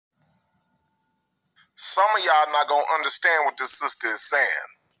Some of y'all not gonna understand what this sister is saying.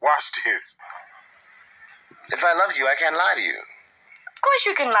 Watch this. If I love you, I can't lie to you. Of course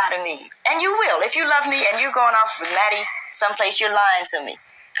you can lie to me. And you will. If you love me and you're going off with Maddie someplace, you're lying to me.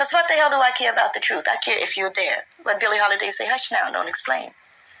 Because what the hell do I care about the truth? I care if you're there. But Billie Holiday say, hush now, don't explain.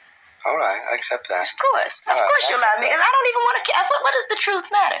 All right, I accept that. Of course you'll lie to me. And I don't even want to care. What does the truth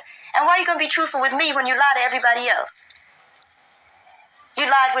matter? And why are you going to be truthful with me when you lie to everybody else? You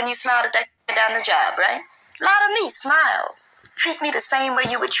lied when you smiled at that down the job, right? Lie to me, smile. Treat me the same way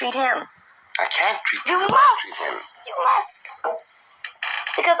you would treat him. I can't treat You must. You must.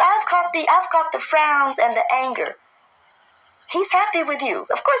 Because I've caught the frowns and the anger. He's happy with you.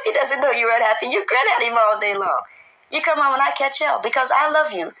 Of course he doesn't know you're unhappy. You grin at him all day long. You come home and I catch hell. Because I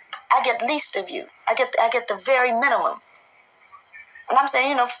love you, I get least of you. I get the very minimum. And I'm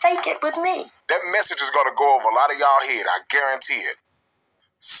saying, fake it with me. That message is gonna go over a lot of y'all head, I guarantee it.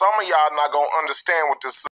 Some of y'all not gonna understand what this